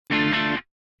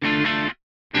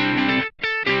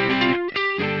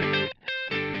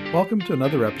Welcome to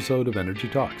another episode of Energy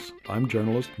Talks. I'm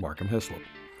journalist Markham Hislop.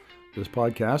 This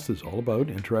podcast is all about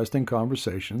interesting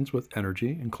conversations with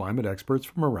energy and climate experts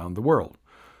from around the world.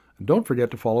 And don't forget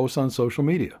to follow us on social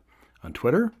media. On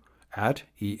Twitter, at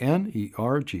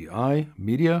ENERGI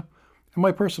Media, and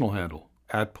my personal handle,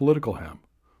 at PoliticalHam.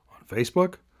 On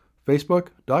Facebook,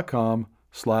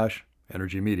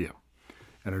 facebook.com/energymedia.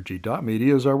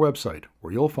 Energy.media is our website,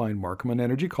 where you'll find Markham and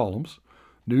Energy columns,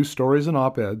 news stories and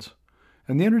op-eds,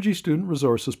 and the Energy Student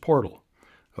Resources Portal,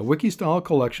 a wiki-style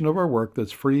collection of our work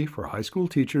that's free for high school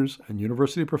teachers and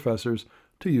university professors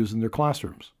to use in their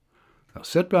classrooms. Now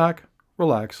sit back,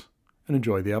 relax, and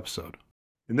enjoy the episode.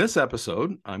 In this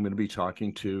episode, I'm going to be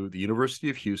talking to the University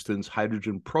of Houston's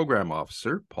Hydrogen Program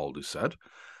Officer, Paul Doucette,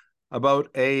 about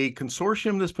a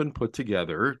consortium that's been put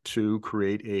together to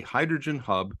create a hydrogen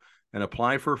hub and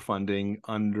apply for funding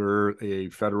under a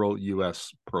federal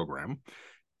U.S. program.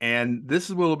 And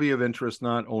this will be of interest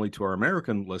not only to our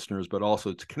American listeners, but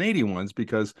also to Canadian ones,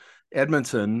 because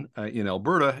Edmonton in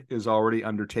Alberta is already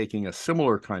undertaking a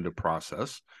similar kind of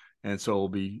process. And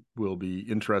so we'll be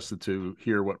interested to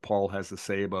hear what Paul has to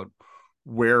say about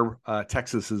where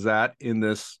Texas is at in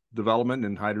this development,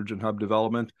 in hydrogen hub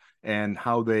development, and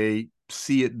how they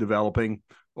see it developing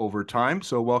over time.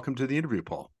 So welcome to the interview,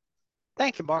 Paul.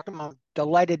 Thank you, Markham. I'm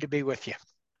delighted to be with you.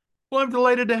 Well, I'm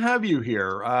delighted to have you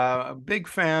here. A big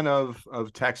fan of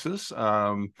Texas.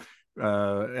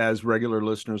 As regular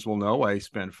listeners will know, I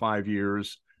spent 5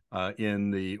 years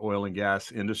in the oil and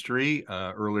gas industry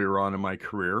earlier on in my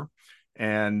career.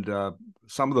 And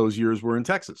some of those years were in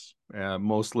Texas,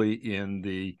 mostly in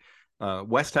the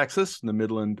West Texas, in the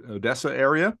Midland, Odessa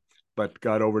area, but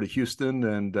got over to Houston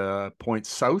and points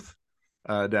south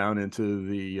down into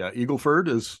the Eagle Ford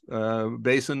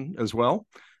basin as well.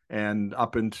 And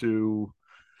up into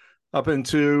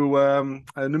New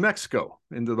Mexico,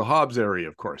 into the Hobbs area,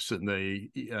 of course, in the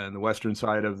western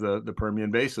side of the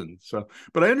Permian Basin. So,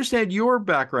 but I understand your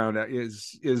background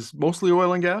is mostly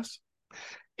oil and gas.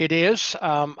 It is.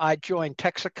 I joined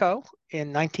Texaco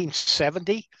in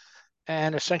 1970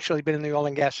 and essentially been in the oil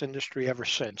and gas industry ever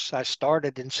since. I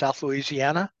started in South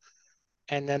Louisiana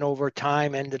and then over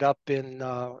time ended up in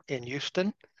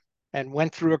Houston. And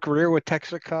went through a career with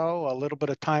Texaco, a little bit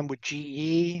of time with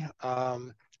GE,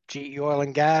 GE Oil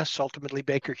and Gas, ultimately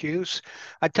Baker Hughes.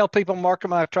 I tell people,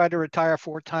 Markham, I've tried to retire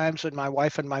 4 times, and my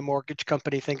wife and my mortgage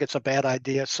company think it's a bad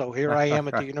idea. So here I am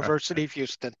at the University of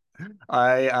Houston.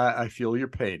 I feel your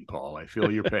pain, Paul. I feel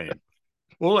your pain.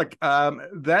 Well, look,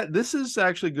 this is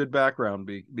actually good background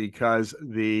because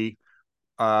in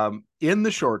the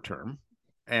short term,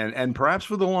 and perhaps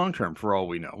for the long term, for all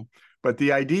we know. But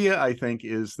the idea, I think,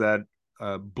 is that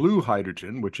blue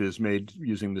hydrogen, which is made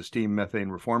using the steam methane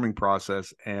reforming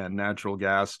process and natural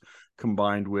gas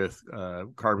combined with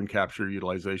carbon capture,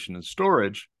 utilization, and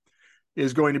storage,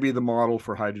 is going to be the model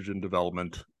for hydrogen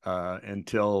development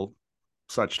until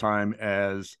such time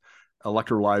as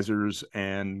electrolyzers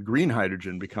and green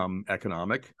hydrogen become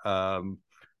economic.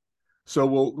 So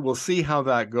we'll see how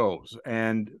that goes.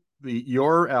 And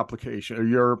your application or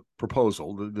your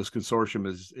proposal, this consortium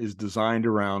is designed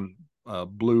around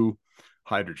blue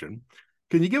hydrogen.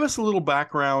 Can you give us a little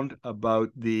background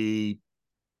about the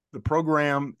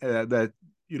program that,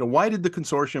 why did the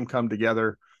consortium come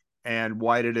together and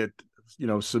why did it,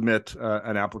 submit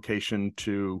an application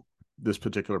to this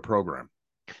particular program?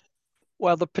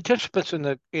 Well, the participants in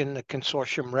the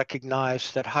consortium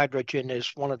recognize that hydrogen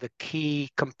is one of the key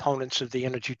components of the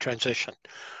energy transition.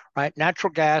 Right,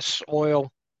 natural gas,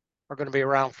 oil are going to be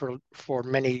around for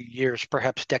many years,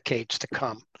 perhaps decades to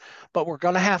come. But we're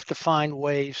going to have to find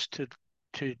ways to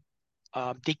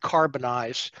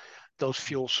decarbonize those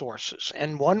fuel sources.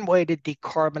 And one way to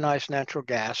decarbonize natural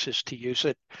gas is to use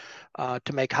it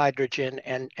to make hydrogen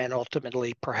and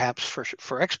ultimately perhaps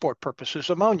for export purposes,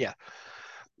 ammonia.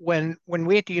 When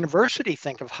we at the university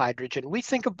think of hydrogen, we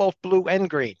think of both blue and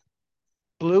green.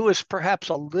 Blue is perhaps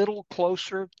a little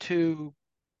closer to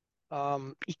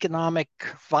economic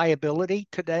viability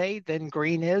today than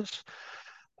green is.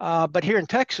 But here in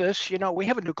Texas, we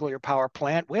have a nuclear power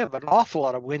plant. We have an awful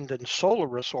lot of wind and solar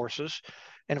resources.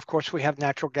 And of course, we have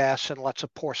natural gas and lots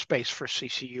of pore space for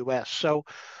CCUS. So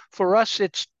for us,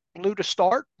 it's blue to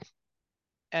start.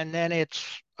 And then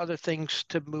it's other things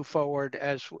to move forward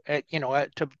to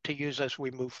use as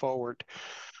we move forward.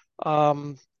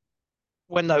 When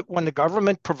the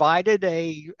government provided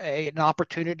an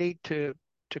opportunity to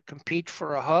compete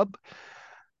for a hub,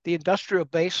 the industrial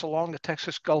base along the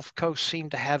Texas Gulf Coast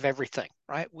seemed to have everything,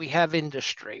 right? We have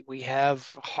industry. We have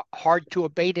hard to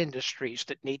abate industries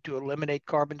that need to eliminate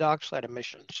carbon dioxide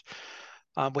emissions.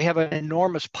 We have an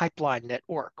enormous pipeline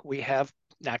network. We have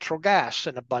natural gas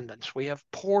in abundance. We have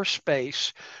pore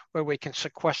space where we can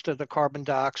sequester the carbon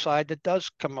dioxide that does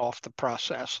come off the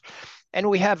process. And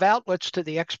we have outlets to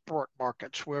the export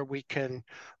markets where we can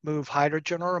move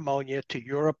hydrogen or ammonia to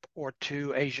Europe or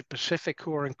to Asia Pacific,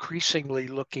 who are increasingly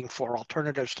looking for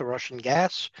alternatives to Russian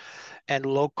gas and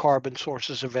low carbon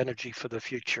sources of energy for the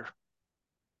future.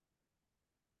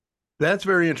 That's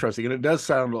very interesting, and it does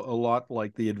sound a lot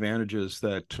like the advantages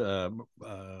that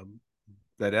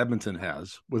Edmonton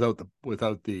has without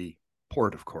the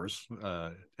port, of course.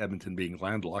 Edmonton being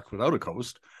landlocked without a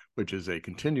coast, which is a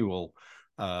continual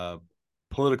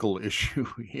political issue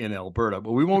in Alberta.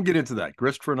 But we won't get into that.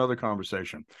 Grist for another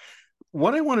conversation.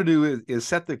 What I want to do is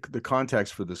set the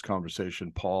context for this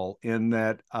conversation, Paul, in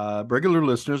that regular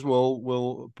listeners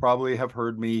will probably have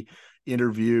heard me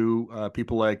interview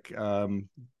people like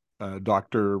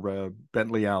Dr.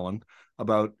 Bentley Allen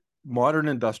about modern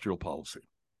industrial policy.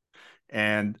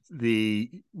 And the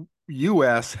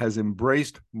U.S. has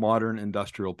embraced modern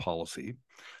industrial policy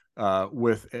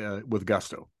with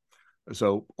gusto.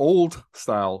 So old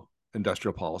style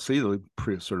industrial policy, the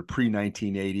sort of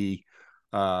pre-1980,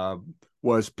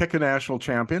 was pick a national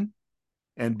champion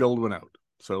and build one out.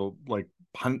 So like,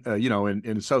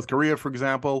 in South Korea, for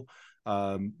example,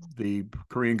 the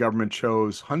Korean government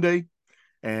chose Hyundai.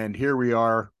 And here we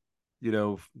are,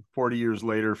 40 years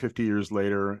later, 50 years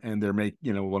later, and they're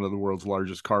one of the world's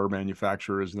largest car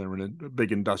manufacturers, and they're in a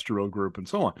big industrial group and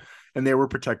so on. And they were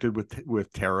protected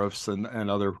with tariffs and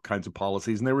other kinds of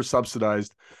policies, and they were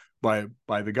subsidized by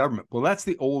the government. Well, that's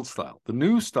the old style. The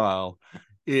new style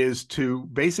is to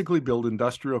basically build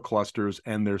industrial clusters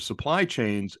and their supply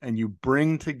chains, and you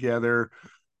bring together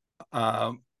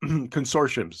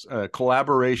consortiums.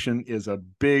 Collaboration is a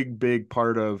big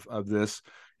part of this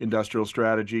industrial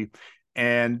strategy,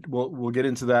 and we'll get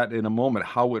into that in a moment,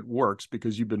 how it works,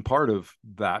 because you've been part of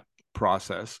that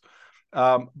process.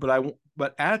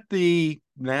 But at the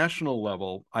national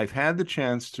level, I've had the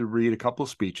chance to read a couple of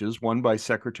speeches, one by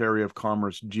Secretary of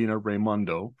Commerce Gina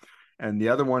Raimondo, and the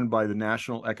other one by the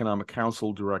National Economic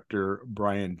Council Director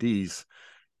Brian Deese.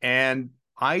 And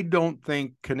I don't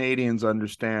think Canadians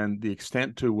understand the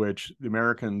extent to which the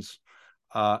Americans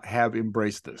have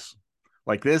embraced this.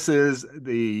 Like,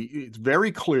 it's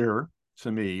very clear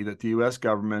to me that the U.S.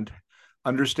 government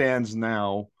understands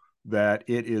now that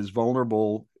it is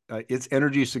vulnerable, its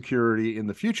energy security in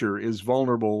the future is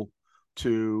vulnerable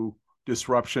to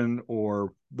disruption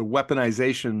or the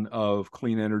weaponization of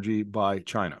clean energy by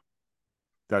China.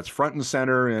 That's front and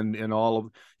center in all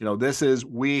of, this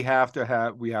we have to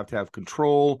have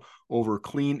control over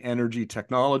clean energy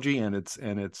technology and its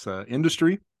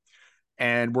industry.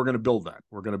 And we're going to build that.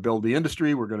 We're going to build the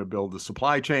industry. We're going to build the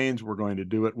supply chains. We're going to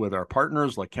do it with our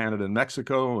partners like Canada and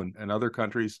Mexico and other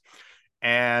countries.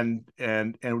 And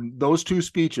those two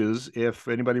speeches, if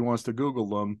anybody wants to Google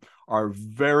them, are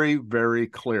very, very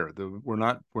clear. We're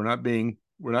not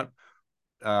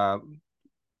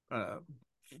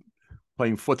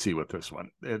playing footsie with this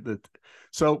one.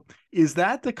 So is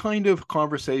that the kind of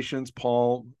conversations,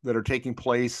 Paul, that are taking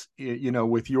place,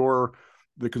 with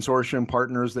the consortium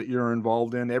partners that you're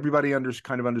involved in? Everybody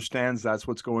kind of understands that's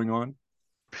what's going on?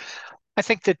 I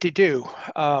think that they do,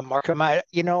 Markham. At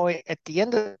the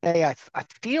end of the day, I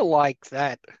feel like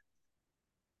that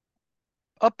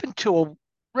up until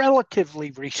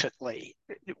relatively recently,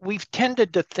 we've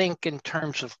tended to think in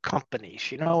terms of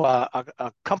companies.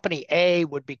 A company A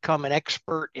would become an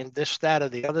expert in this, that, or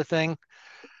the other thing.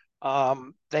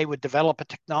 They would develop a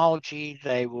technology,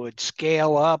 they would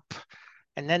scale up,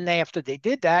 and then after they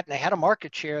did that and they had a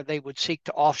market share, they would seek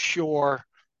to offshore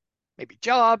maybe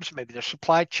jobs, maybe their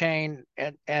supply chain,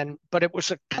 but it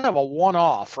was a kind of a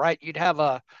one-off, right? You'd have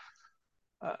a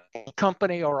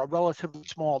company or a relatively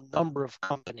small number of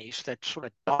companies that sort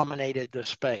of dominated the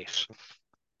space.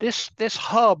 This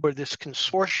hub or this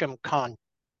consortium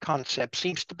concept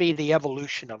seems to be the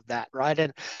evolution of that, right?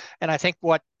 And I think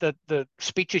what the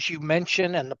speeches you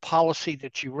mention and the policy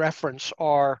that you reference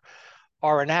are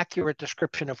an accurate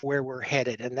description of where we're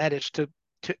headed, and that is to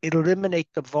eliminate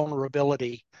the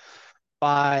vulnerability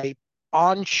by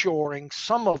onshoring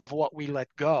some of what we let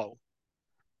go,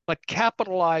 but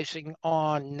capitalizing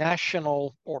on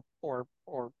national or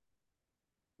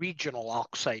regional, I'll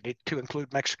say, to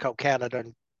include Mexico, Canada,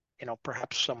 and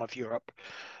perhaps some of Europe,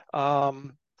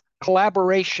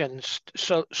 collaborations,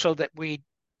 so that we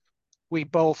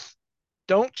both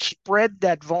don't spread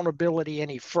that vulnerability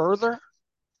any further,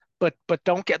 but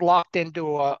don't get locked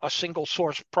into a single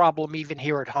source problem even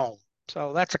here at home.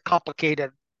 So that's a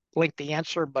complicated, lengthy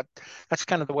answer, but that's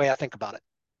kind of the way I think about it.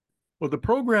 Well, the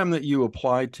program that you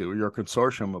applied to, your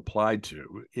consortium applied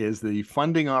to, is the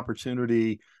funding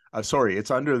opportunity. Sorry,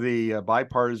 it's under the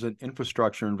Bipartisan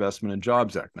Infrastructure Investment and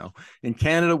Jobs Act. Now, in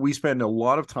Canada, we spend a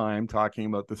lot of time talking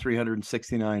about the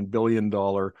 $369 billion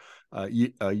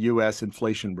U.S.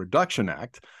 Inflation Reduction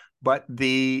Act. But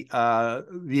the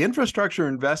Infrastructure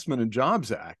Investment and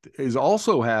Jobs Act is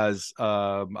also has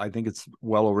I think it's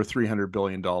well over $300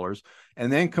 billion,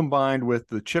 and then combined with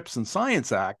the CHIPS and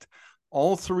Science Act,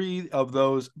 all three of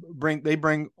those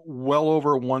bring well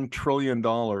over $1 trillion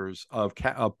of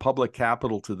public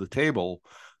capital to the table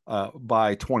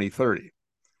by 2030.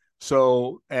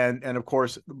 So and of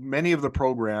course, many of the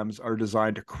programs are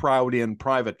designed to crowd in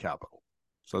private capital.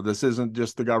 So this isn't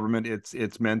just the government;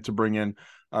 it's meant to bring in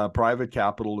private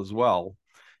capital as well.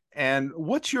 And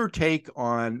what's your take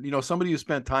on, somebody who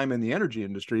spent time in the energy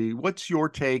industry? What's your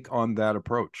take on that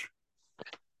approach?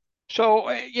 So,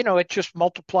 it just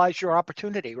multiplies your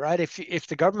opportunity, right? If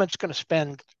the government's going to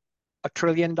spend $1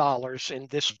 trillion in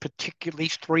this particular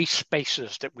these three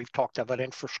spaces that we've talked about,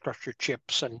 infrastructure,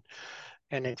 chips, and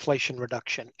inflation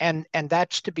reduction, and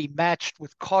that's to be matched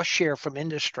with cost share from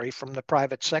industry, from the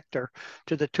private sector,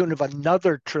 to the tune of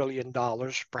another $1 trillion,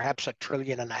 perhaps $1.5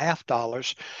 trillion,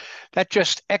 that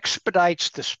just expedites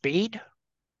the speed.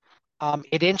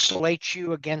 It insulates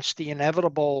you against the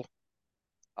inevitable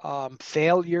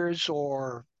failures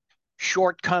or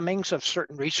shortcomings of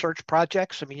certain research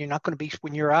projects. I mean, you're not going to be,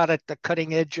 when you're out at the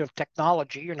cutting edge of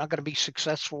technology, you're not going to be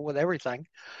successful with everything.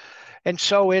 And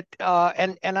so I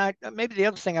maybe the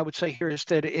other thing I would say here is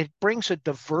that it brings a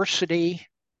diversity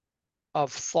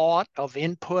of thought, of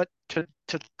input to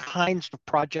kinds of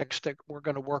projects that we're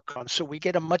going to work on. So we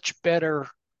get a much better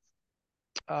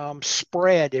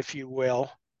spread, if you will,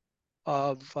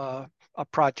 of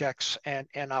projects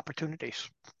and opportunities.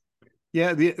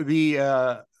 Yeah,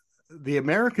 the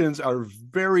Americans are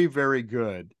very, very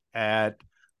good at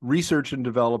research and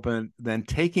development, then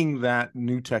taking that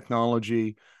new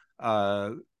technology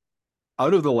out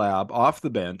of the lab, off the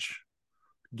bench,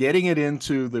 getting it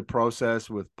into the process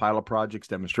with pilot projects,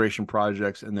 demonstration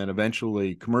projects, and then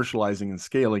eventually commercializing and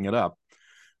scaling it up.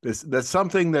 That's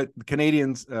something that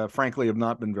Canadians, frankly, have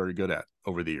not been very good at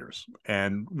over the years,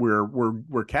 and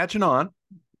we're catching on.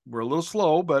 We're a little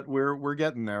slow, but we're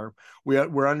getting there.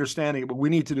 We're understanding it, but we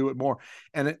need to do it more.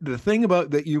 And the thing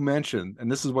about that you mentioned,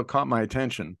 and this is what caught my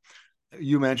attention,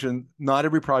 you mentioned not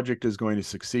every project is going to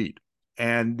succeed,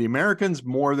 and the Americans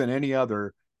more than any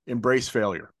other embrace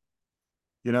failure.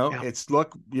 Yeah. It's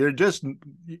look, you're just,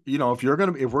 if we're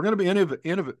going to if we're going to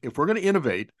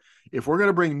innovate, if we're going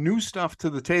to bring new stuff to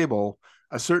the table,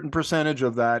 a certain percentage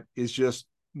of that is just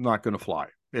not going to fly.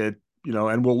 And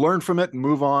we'll learn from it and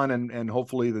move on, and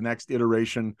hopefully the next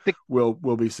iteration The,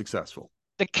 will be successful.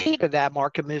 the key to that,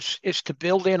 Markham, is to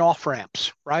build in off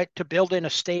ramps, right? To build in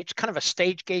kind of a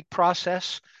stage gate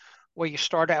process where you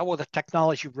start out with a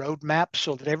technology roadmap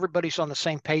so that everybody's on the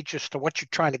same page as to what you're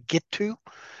trying to get to.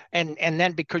 And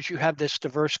then because you have this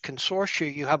diverse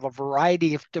consortia, you have a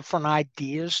variety of different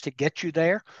ideas to get you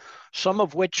there, some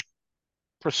of which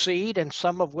proceed and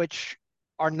some of which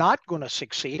are not going to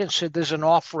succeed. And so there's an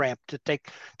off ramp to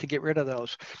get rid of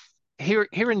those. Here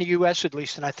in the US, at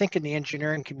least, and I think in the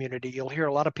engineering community, you'll hear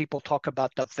a lot of people talk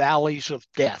about the valleys of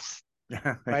death,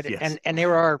 right? Yes. And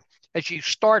there are, as you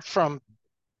start from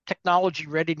technology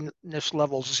readiness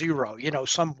level 0,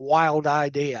 some wild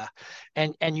idea,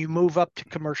 and you move up to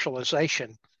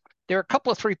commercialization, there are a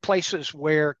couple of three places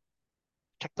where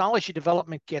technology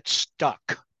development gets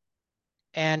stuck,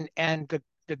 and the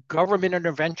government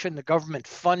intervention, the government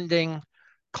funding,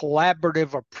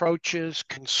 collaborative approaches,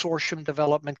 consortium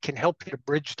development can help you to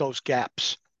bridge those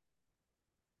gaps.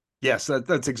 Yes,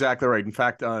 that's exactly right. In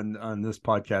fact, on this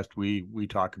podcast, we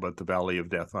talk about the Valley of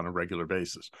Death on a regular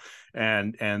basis,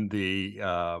 and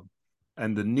the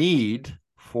need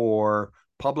for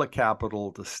public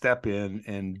capital to step in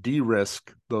and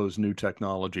de-risk those new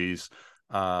technologies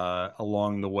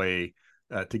along the way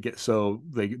to get so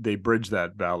they bridge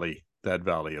that valley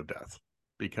of death,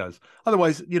 because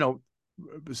otherwise,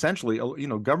 essentially,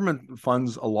 government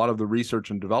funds a lot of the research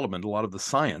and development, a lot of the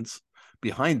science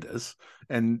behind this,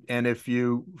 and if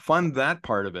you fund that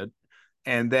part of it,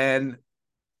 and then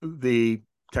the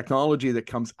technology that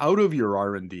comes out of your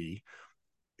R&D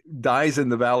dies in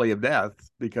the valley of death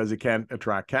because it can't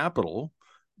attract capital,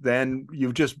 then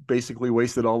you've just basically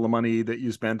wasted all the money that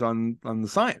you spent on the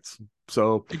science.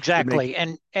 So exactly.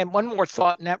 And one more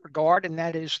thought in that regard, and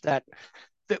that is that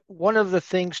one of the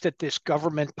things that this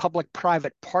government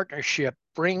public-private partnership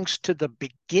brings to the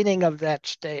beginning of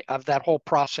that whole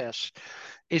process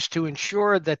is to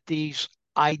ensure that these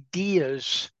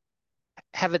ideas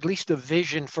have at least a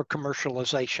vision for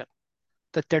commercialization,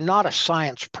 that they're not a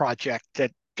science project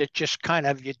that just kind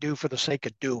of you do for the sake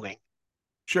of doing.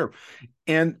 Sure.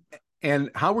 And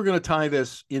how we're going to tie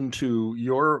this into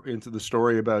the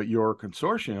story about your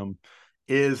consortium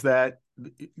is that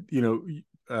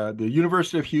the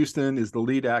University of Houston is the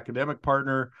lead academic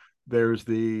partner. There's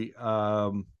the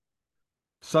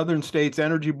Southern States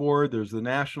Energy Board. There's the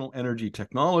National Energy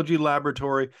Technology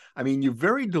Laboratory. I mean, you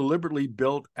very deliberately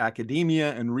built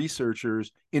academia and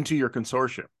researchers into your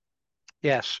consortium.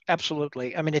 Yes,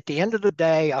 absolutely. I mean, at the end of the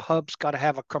day, a hub's got to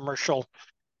have a commercial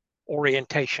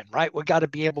orientation, right? We got to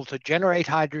be able to generate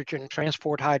hydrogen,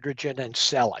 transport hydrogen, and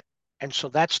sell it. And so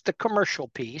that's the commercial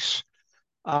piece.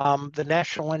 The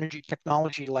National Energy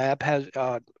Technology Lab has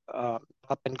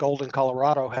up in Golden,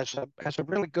 Colorado, has a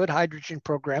really good hydrogen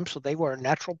program, so they were a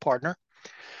natural partner.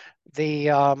 The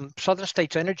Southern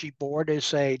States Energy Board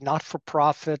is a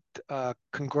not-for-profit,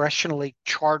 congressionally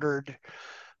chartered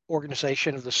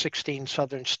organization of the 16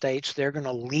 southern states. They're going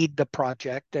to lead the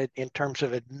project in terms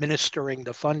of administering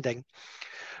the funding.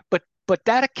 But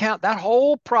that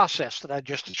whole process that I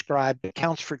just described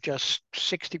accounts for just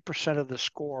 60% of the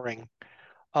scoring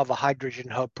of a hydrogen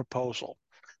hub proposal.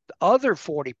 The other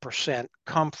 40%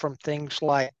 come from things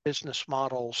like business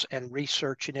models and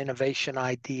research and innovation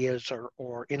ideas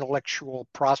or intellectual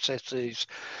processes,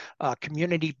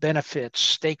 community benefits,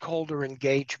 stakeholder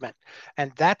engagement.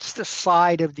 And that's the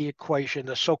side of the equation,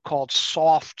 the so-called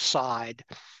soft side,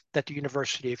 that the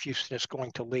University of Houston is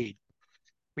going to lead.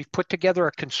 We've put together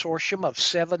a consortium of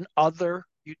 7 other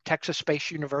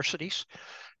Texas-based universities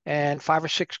and 5 or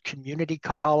 6 community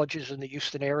colleges in the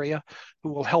Houston area who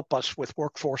will help us with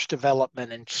workforce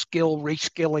development and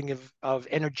reskilling of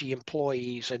energy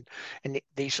employees and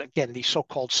these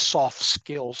so-called soft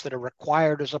skills that are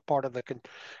required as a part of the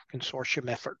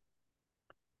consortium effort.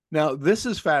 Now, this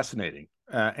is fascinating.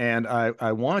 And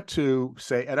I want to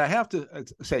say, and I have to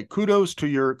say, kudos to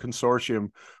your consortium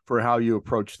for how you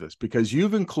approach this, because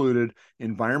you've included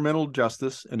environmental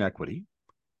justice and equity,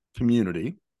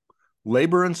 community,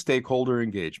 labor and stakeholder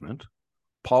engagement,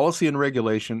 policy and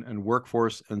regulation, and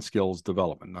workforce and skills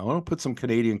development. Now, I want to put some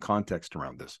Canadian context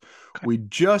around this. Okay. We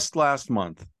just last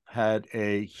month had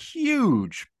a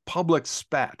huge public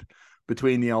spat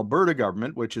between the Alberta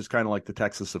government, which is kind of like the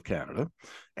Texas of Canada,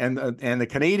 and the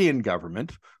Canadian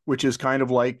government, which is kind of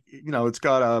like, it's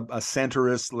got a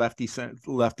centrist,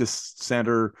 leftist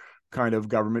center kind of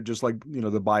government, just like,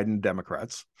 the Biden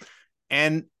Democrats.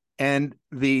 And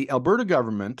the Alberta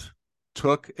government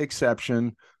took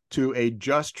exception to a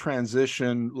just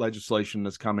transition legislation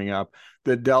that's coming up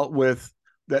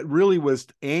that really was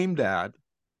aimed at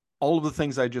all of the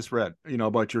things I just read,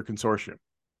 about your consortium.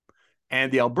 And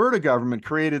the Alberta government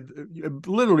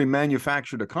literally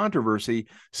manufactured a controversy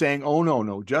saying, oh,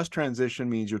 no, just transition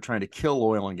means you're trying to kill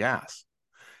oil and gas.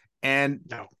 And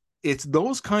no. It's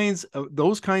those kinds of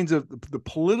the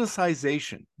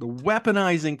politicization, the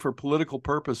weaponizing for political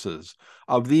purposes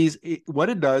of these.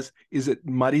 What it does is it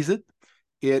muddies it,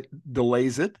 it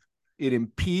delays it, it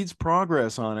impedes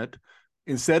progress on it.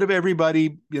 Instead of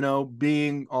everybody,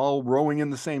 being all rowing in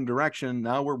the same direction,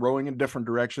 now we're rowing in different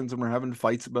directions and we're having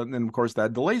fights about, and then of course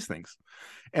that delays things.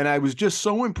 And I was just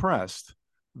so impressed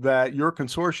that your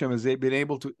consortium has been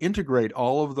able to integrate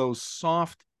all of those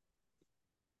soft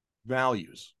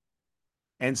values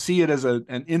and see it as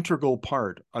an integral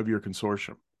part of your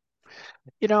consortium.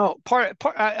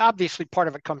 Obviously part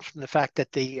of it comes from the fact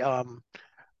that the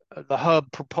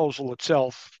hub proposal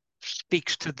itself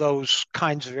speaks to those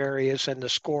kinds of areas and the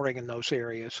scoring in those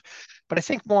areas. But I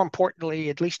think more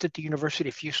importantly, at least at the University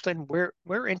of Houston,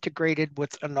 we're integrated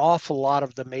with an awful lot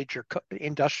of the major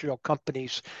industrial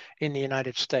companies in the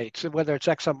United States, whether it's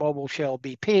ExxonMobil, Shell,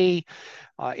 BP,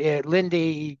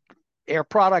 Linde, Air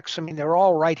Products. I mean, they're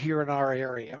all right here in our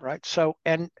area, right? So,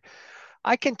 and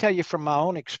I can tell you from my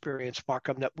own experience,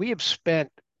 Markham, that we have spent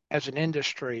as an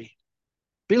industry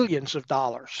billions of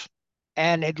dollars,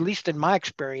 and at least in my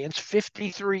experience,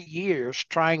 53 years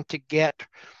trying to get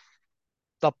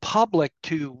the public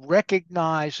to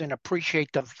recognize and appreciate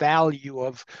the value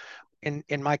of, in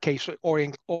my case,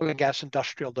 oil and gas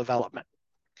industrial development.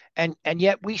 And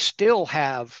yet we still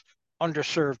have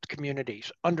underserved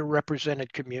communities,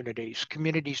 underrepresented communities,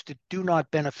 communities that do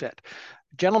not benefit.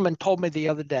 A gentleman told me the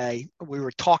other day, we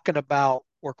were talking about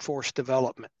workforce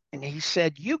development, and he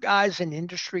said, you guys in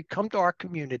industry come to our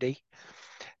community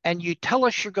and you tell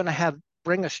us you're going to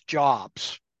bring us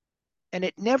jobs. And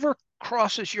it never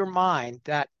crosses your mind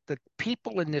that the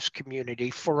people in this community,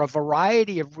 for a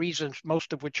variety of reasons,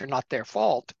 most of which are not their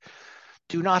fault,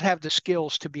 do not have the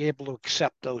skills to be able to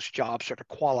accept those jobs or to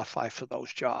qualify for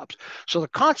those jobs. So the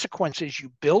consequence is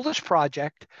you build this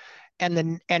project, and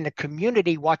the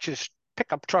community watches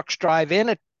pickup trucks drive in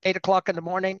at 8 o'clock in the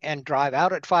morning and drive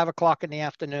out at 5 o'clock in the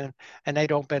afternoon, and they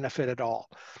don't benefit at all.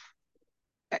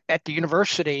 At the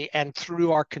university and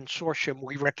through our consortium,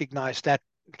 we recognize that,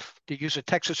 to use a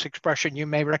Texas expression you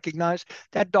may recognize,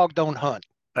 that dog don't hunt.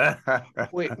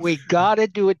 We got to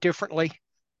do it differently.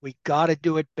 We got to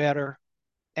do it better.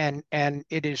 And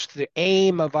it is the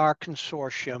aim of our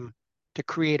consortium to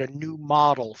create a new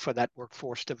model for that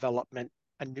workforce development,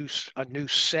 a new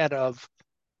set of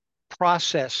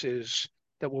processes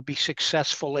that will be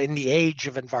successful in the age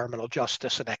of environmental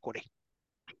justice and equity.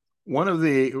 One of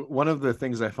the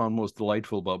things I found most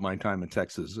delightful about my time in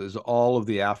Texas is all of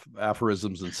the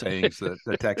aphorisms and sayings that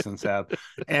the Texans have,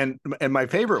 and my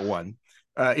favorite one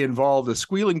involved a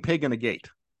squealing pig in a gate.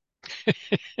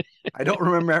 I don't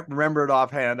remember it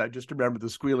offhand. I just remember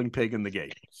the squealing pig in the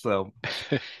gate. So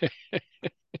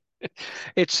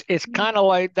it's kind of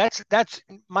like that's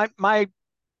my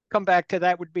comeback to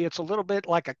that would be, it's a little bit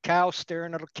like a cow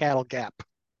staring at a cattle gap.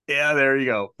 Yeah, there you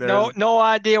go. No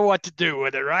idea what to do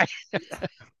with it, right?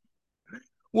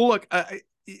 Well, look,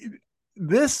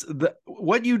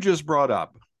 what you just brought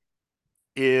up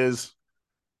is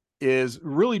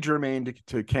really germane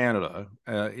to Canada,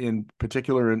 in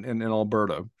particular in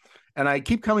Alberta. And I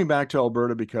keep coming back to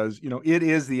Alberta because, it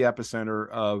is the epicenter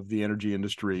of the energy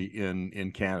industry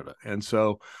in Canada. And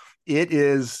so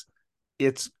it's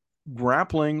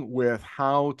grappling with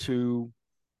how to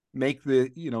make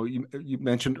you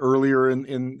mentioned earlier in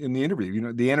the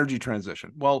interview, the energy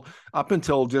transition. Well, up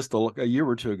until just a year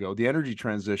or two ago, the energy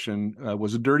transition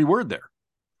was a dirty word there.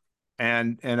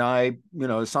 And I,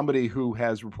 as somebody who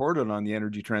has reported on the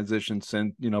energy transition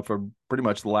since, for pretty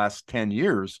much the last 10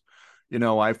 years,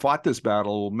 I fought this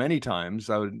battle many times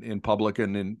out in public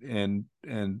and in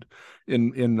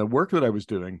the work that I was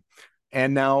doing.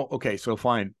 And now, okay, so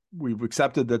fine. We've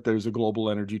accepted that there's a global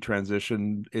energy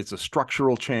transition. It's a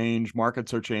structural change.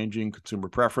 Markets are changing, consumer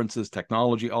preferences,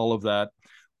 technology, all of that.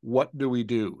 What do we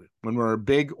do when we're a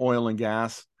big oil and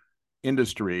gas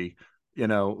industry?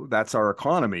 That's our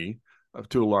economy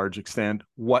to a large extent.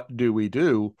 What do we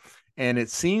do? And it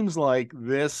seems like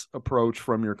this approach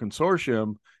from your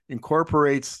consortium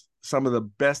incorporates some of the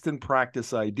best in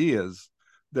practice ideas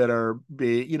that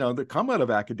that come out of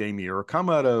academia or come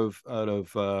out of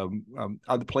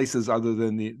other places other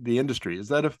than the industry. Is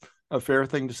that a fair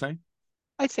thing to say?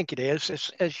 I think it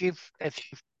is. As you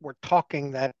were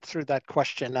talking that through that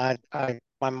question,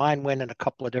 my mind went in a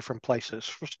couple of different places.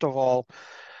 First of all,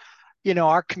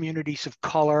 our communities of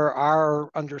color, our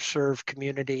underserved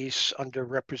communities,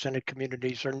 underrepresented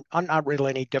communities are not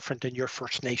really any different than your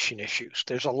First Nation issues.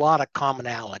 There's a lot of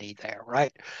commonality there,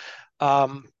 right?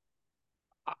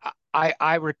 I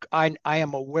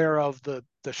am aware of the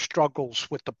struggles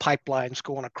with the pipelines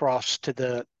going across to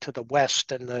the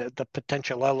west and the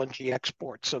potential LNG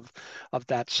exports of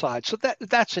that side. So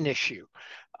that's an issue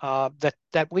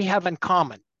that we have in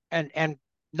common, and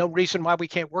no reason why we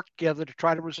can't work together to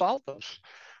try to resolve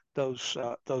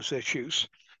those issues.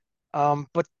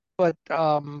 But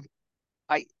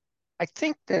I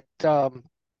think that the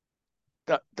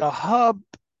hub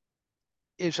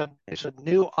is a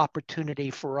new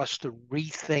opportunity for us to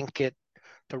rethink it,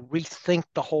 to rethink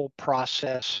the whole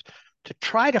process, to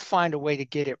try to find a way to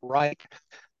get it right.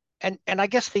 And I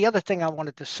guess the other thing I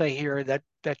wanted to say here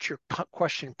that your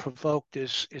question provoked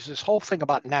is this whole thing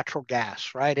about natural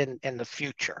gas, right? In the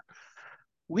future,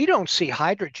 we don't see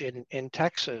hydrogen in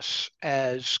Texas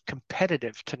as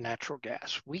competitive to natural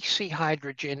gas. We see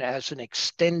hydrogen as an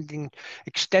extending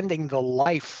the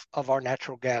life of our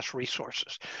natural gas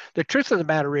resources. The truth of the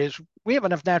matter is we have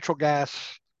enough natural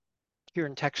gas here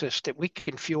in Texas that we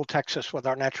can fuel Texas with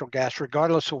our natural gas,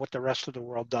 regardless of what the rest of the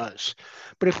world does.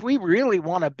 But if we really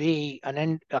want to be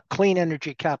a clean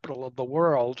energy capital of the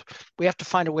world, we have to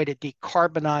find a way to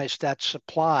decarbonize that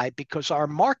supply because our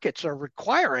markets are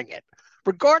requiring it.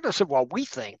 Regardless of what we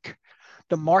think,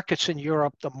 the markets in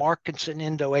Europe, the markets in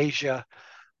Indonesia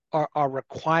are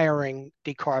requiring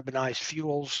decarbonized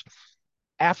fuels.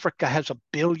 Africa has 1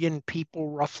 billion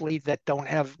people roughly that don't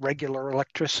have regular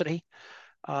electricity.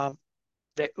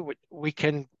 We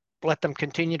can let them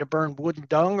continue to burn wood and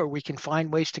dung, or we can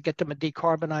find ways to get them a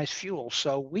decarbonized fuel.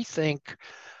 So we think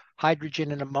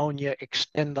hydrogen and ammonia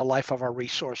extend the life of our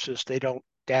resources. They don't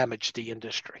damage the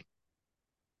industry.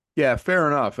 Yeah, fair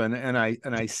enough. And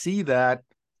I see that.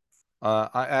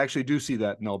 I actually do see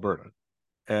that in Alberta.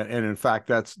 And in fact,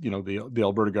 that's, the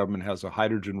Alberta government has a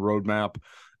hydrogen roadmap,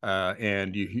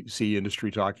 and you see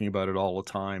industry talking about it all the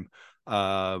time.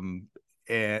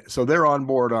 and so they're on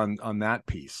board on that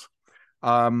piece.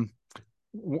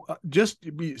 Just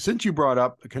since you brought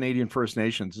up Canadian First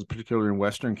Nations, particularly in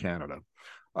Western Canada,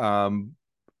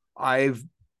 I've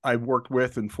worked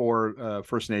with and for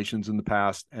First Nations in the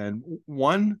past, and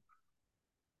one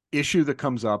issue that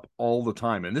comes up all the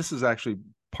time, and this is actually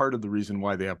part of the reason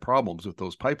why they have problems with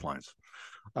those pipelines,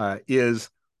 is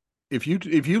if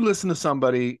you listen to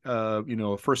somebody,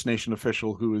 a First Nation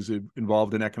official who is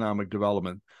involved in economic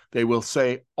development, they will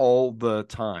say all the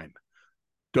time,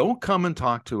 don't come and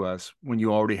talk to us when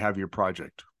you already have your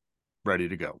project ready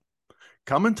to go.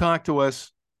 Come and talk to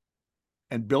us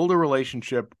and build a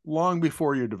relationship long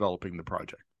before you're developing the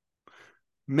project.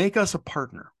 Make us a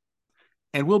partner,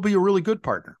 and we'll be a really good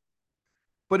partner.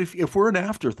 But if we're an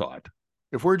afterthought,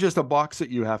 if we're just a box that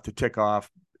you have to tick off,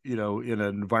 in an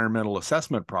environmental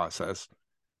assessment process,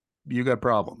 you got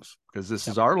problems, because this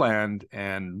is our land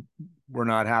and we're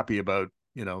not happy about,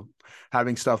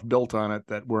 having stuff built on it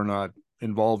that we're not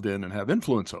involved in and have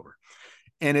influence over.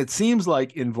 And it seems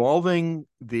like involving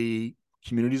the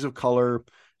communities of color,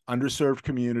 underserved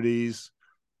communities,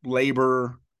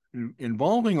 labor,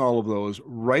 involving all of those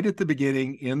right at the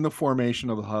beginning in the formation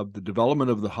of the hub, the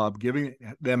development of the hub, giving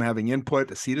them having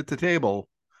input, a seat at the table,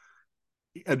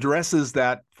 addresses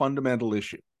that fundamental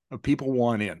issue of people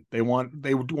want in. They want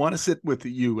to sit with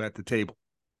you at the table.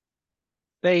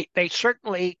 They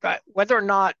certainly, whether or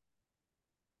not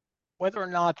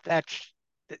that's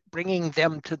bringing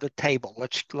them to the table,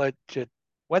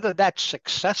 whether that's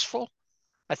successful,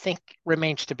 I think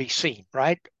remains to be seen,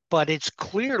 right? But it's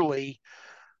clearly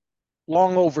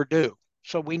long overdue.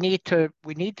 So we need to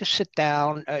sit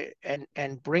down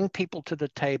and bring people to the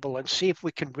table and see if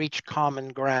we can reach common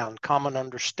ground, common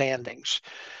understandings.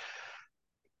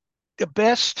 The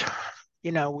best,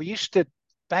 we used to,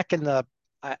 back in the,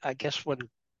 I guess when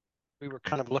we were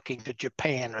kind of looking to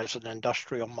Japan as an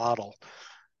industrial model,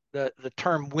 the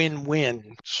term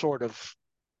win-win sort of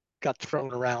got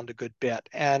thrown around a good bit.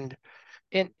 And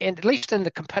at least in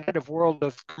the competitive world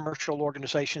of commercial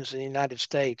organizations in the United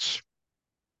States,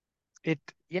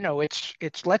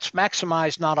 it's let's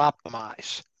maximize, not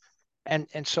optimize.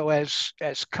 And so as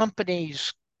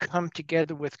companies come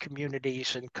together with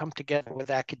communities and come together with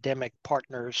academic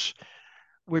partners,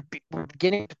 we're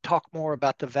beginning to talk more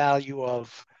about the value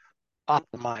of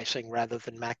optimizing rather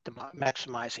than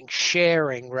maximizing,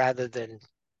 sharing rather than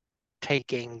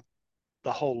taking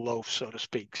the whole loaf, so to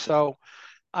speak. So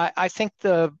I think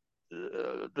the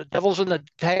devil's in the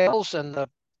details, and the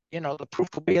proof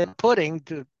will be in the pudding,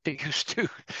 to use two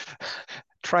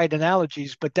trite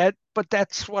analogies. But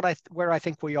that's where I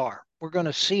think we are. We're going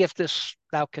to see if this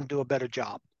now can do a better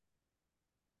job.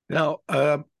 Now,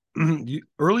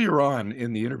 earlier on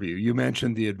in the interview, you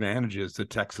mentioned the advantages that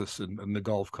Texas and the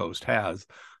Gulf Coast has.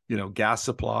 Gas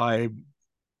supply,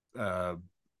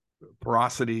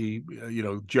 porosity,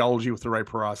 geology with the right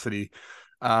porosity.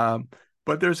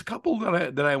 But there's a couple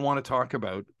that I want to talk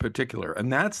about particular,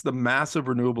 and that's the massive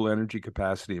renewable energy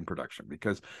capacity and production.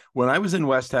 Because when I was in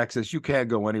West Texas, you can't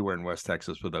go anywhere in West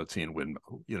Texas without seeing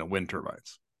wind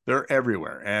turbines. They're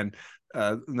everywhere. And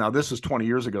now this was 20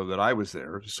 years ago that I was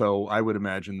there, so I would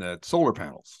imagine that solar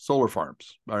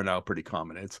farms are now pretty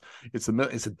common. It's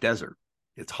a desert.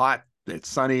 It's hot. It's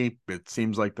sunny. It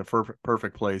seems like the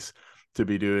perfect place to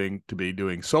be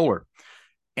doing solar.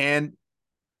 And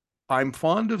I'm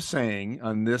fond of saying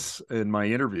on this in my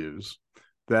interviews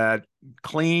that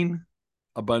clean,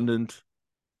 abundant,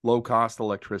 low-cost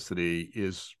electricity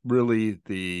is really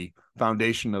the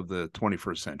foundation of the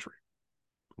 21st century.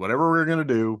 Whatever we're going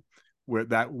to do, we're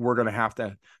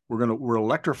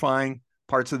electrifying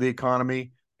parts of the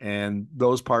economy, and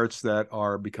those parts that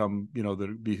are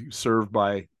that be served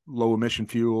by low emission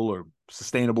fuel or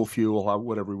sustainable fuel,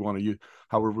 however we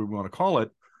want to call it,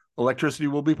 electricity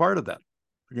will be part of that.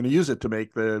 We're going to use it to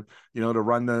make to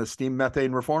run the steam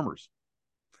methane reformers.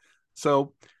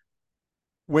 So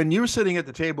when you're sitting at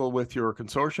the table with your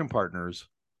consortium partners,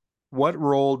 what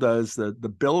role does the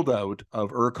build out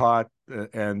of ERCOT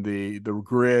and the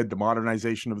grid, the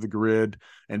modernization of the grid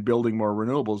and building more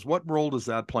renewables, what role does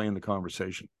that play in the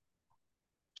conversation?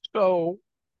 So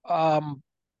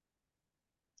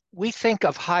we think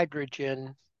of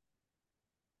hydrogen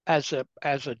as a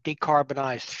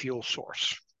decarbonized fuel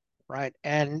source, right?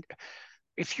 And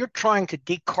if you're trying to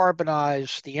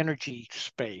decarbonize the energy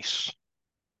space,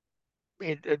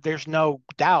 there's no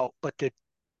doubt, but the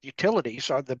utilities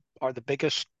are the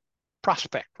biggest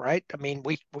prospect, right? I mean,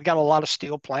 we got a lot of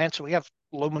steel plants, we have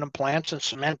aluminum plants and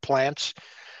cement plants,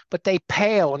 but they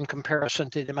pale in comparison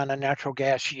to the amount of natural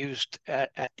gas used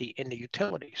in the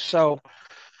utilities. So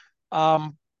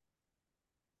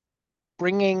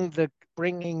bringing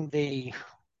bringing the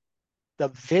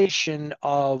vision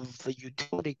of the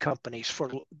utility companies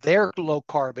for their low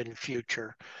carbon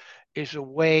future is a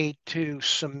way to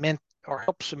cement or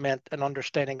help cement an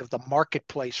understanding of the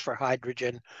marketplace for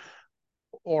hydrogen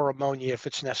or ammonia if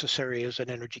it's necessary as an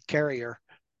energy carrier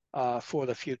for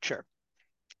the future.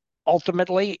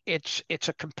 Ultimately, it's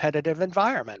a competitive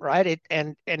environment, right?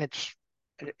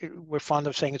 We're fond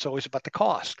of saying it's always about the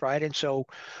cost, right? And so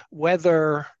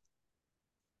whether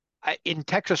in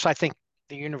Texas, I think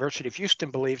the University of Houston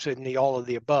believes in the all of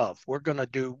the above. We're going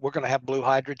to have blue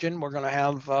hydrogen. We're going to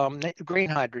have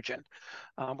green hydrogen.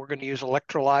 We're going to use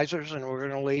electrolyzers, and we're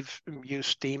going to use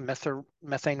steam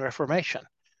methane reformation.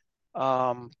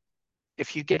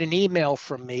 If you get an email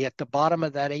from me, at the bottom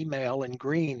of that email in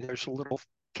green, there's a little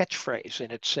catchphrase,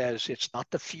 and it says, "It's not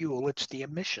the fuel, it's the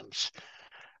emissions."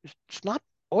 It's not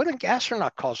oil and gas are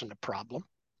not causing the problem.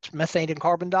 It's methane and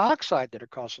carbon dioxide that are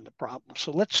causing the problem.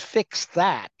 So let's fix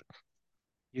that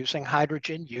using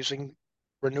hydrogen, using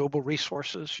renewable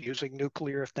resources, using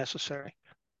nuclear if necessary.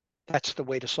 That's the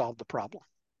way to solve the problem.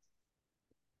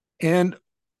 And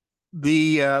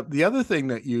the other thing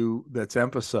that's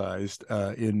emphasized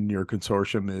in your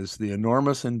consortium is the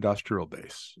enormous industrial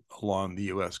base along the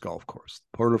U.S. Gulf Coast,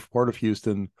 Port of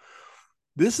Houston.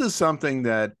 This is something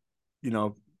that,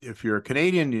 if you're a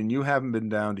Canadian and you haven't been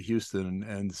down to Houston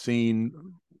and seen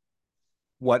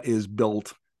what is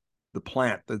built, the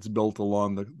plant that's built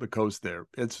along the coast there,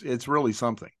 it's really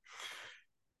something.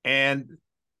 And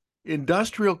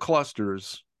industrial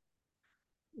clusters,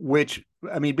 which,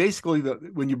 I mean, basically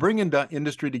when you bring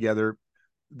industry together,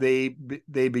 they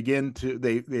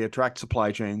attract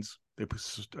supply chains, they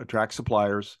attract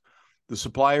suppliers. The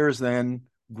suppliers then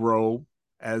grow.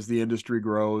 As the industry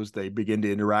grows, they begin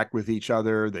to interact with each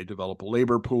other. They develop a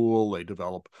labor pool. They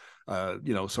develop,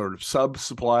 sort of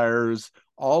sub-suppliers.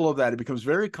 All of that, it becomes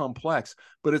very complex,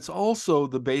 but it's also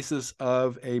the basis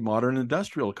of a modern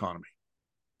industrial economy.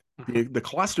 The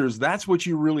clusters, that's what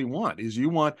you really want, you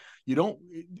don't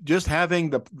just having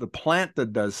the plant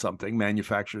that does something,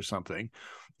 manufactures something,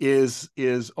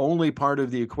 is only part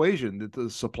of the equation. That the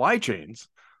supply chains,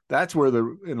 that's where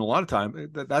in a lot of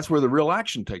time, that's where the real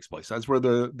action takes place. That's where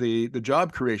the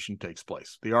job creation takes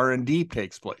place. The R&D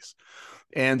takes place.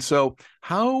 And so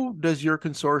how does your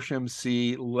consortium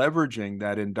see leveraging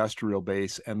that industrial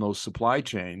base and those supply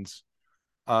chains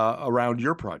around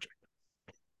your project?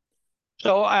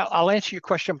 So I'll answer your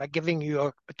question by giving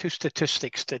you two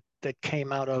statistics that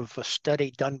came out of a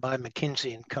study done by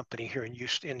McKinsey and Company here in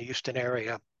the Houston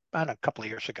area about a couple of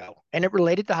years ago, and it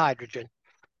related to hydrogen.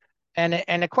 And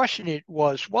the question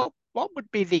was, what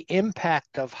would be the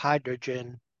impact of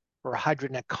hydrogen or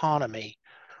hydrogen economy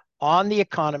on the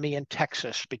economy in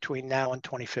Texas between now and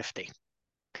 2050?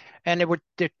 And there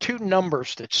are two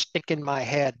numbers that stick in my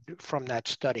head from that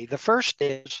study. The first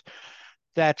is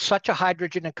that such a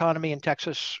hydrogen economy in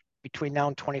Texas between now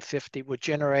and 2050 would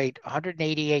generate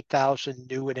 188,000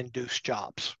 new and induced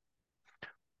jobs.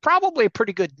 Probably a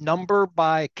pretty good number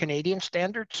by Canadian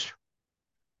standards.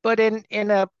 But in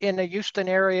a Houston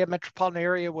area, metropolitan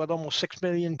area with almost 6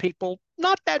 million people,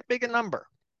 not that big a number,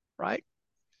 right?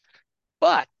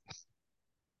 But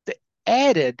the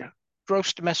added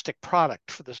gross domestic product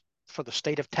for the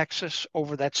state of Texas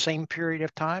over that same period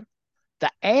of time, the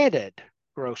added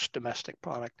gross domestic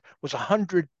product was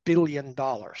 $100 billion.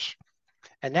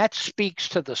 And that speaks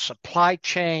to the supply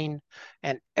chain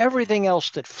and everything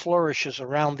else that flourishes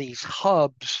around these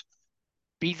hubs,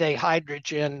 be they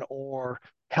hydrogen or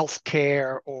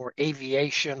healthcare or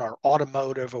aviation or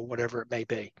automotive or whatever it may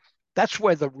be. That's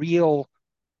where the real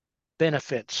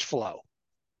benefits flow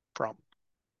from.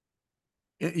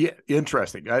 Yeah,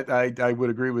 interesting. I would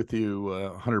agree with you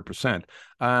 100%.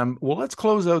 Well, let's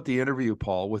close out the interview,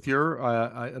 Paul, with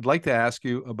I'd like to ask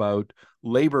you about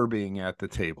labor being at the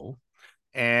table,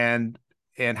 and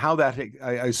how that,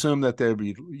 I assume that there'd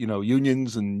be,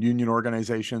 unions and union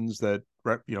organizations that,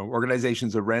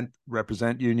 organizations that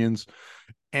represent unions.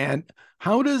 And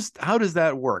how does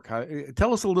that work?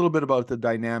 Tell us a little bit about the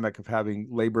dynamic of having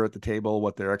labor at the table,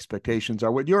 what their expectations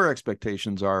are, what your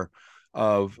expectations are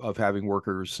of having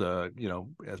workers,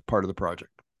 as part of the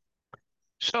project.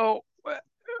 So,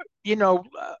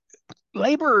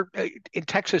 labor in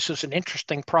Texas is an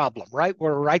interesting problem, right?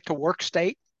 We're a right to work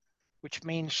state, which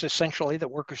means essentially that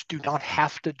workers do not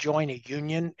have to join a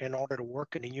union in order to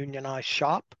work in a unionized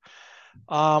shop.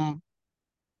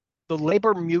 The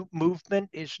labor movement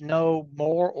is no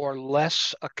more or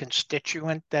less a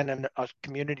constituent than a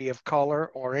community of color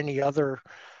or any other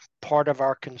part of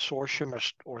our consortium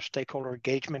or stakeholder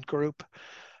engagement group.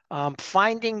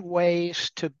 Finding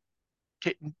ways to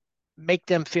make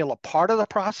them feel a part of the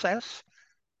process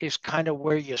is kind of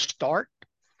where you start.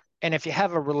 And if you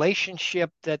have a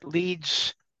relationship that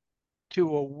leads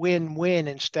to a win-win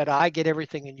instead of I get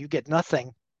everything and you get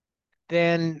nothing,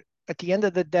 then at the end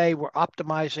of the day, we're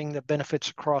optimizing the benefits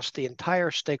across the entire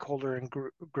stakeholder and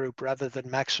group rather than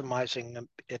maximizing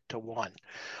it to one.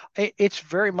 It's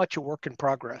very much a work in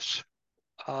progress.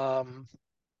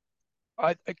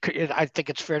 I think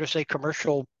it's fair to say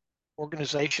commercial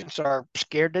organizations are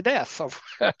scared to death of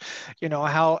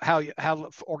how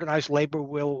organized labor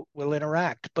will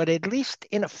interact. But at least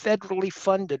in a federally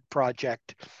funded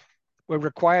project, we're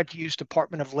required to use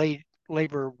Department of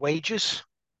Labor wages.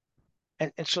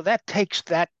 And so that takes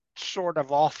that sort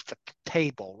of off the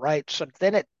table, right? So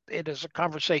then it is a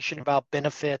conversation about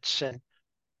benefits and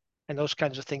those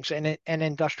kinds of things. And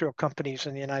industrial companies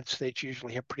in the United States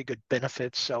usually have pretty good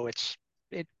benefits. So it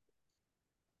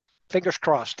fingers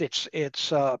crossed.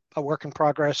 It's a work in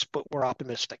progress, but we're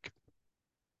optimistic.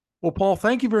 Well, Paul,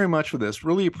 thank you very much for this.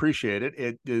 Really appreciate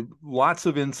it. It lots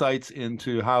of insights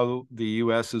into how the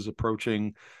U.S. is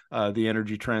approaching the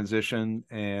energy transition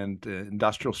and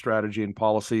industrial strategy and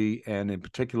policy, and in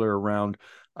particular around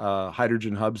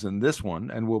hydrogen hubs in this one.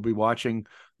 And we'll be watching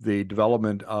the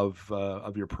development of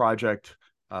your project.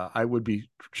 I would be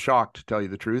shocked, to tell you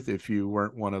the truth, if you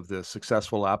weren't one of the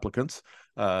successful applicants.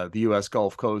 The U.S.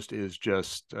 Gulf Coast is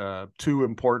just too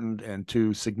important and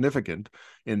too significant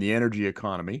in the energy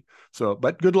economy. So,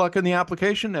 but good luck in the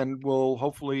application, and we'll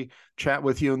hopefully chat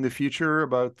with you in the future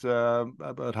about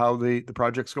how the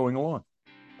project's going along.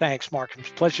 Thanks, Mark. It's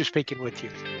a pleasure speaking with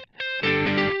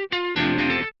you.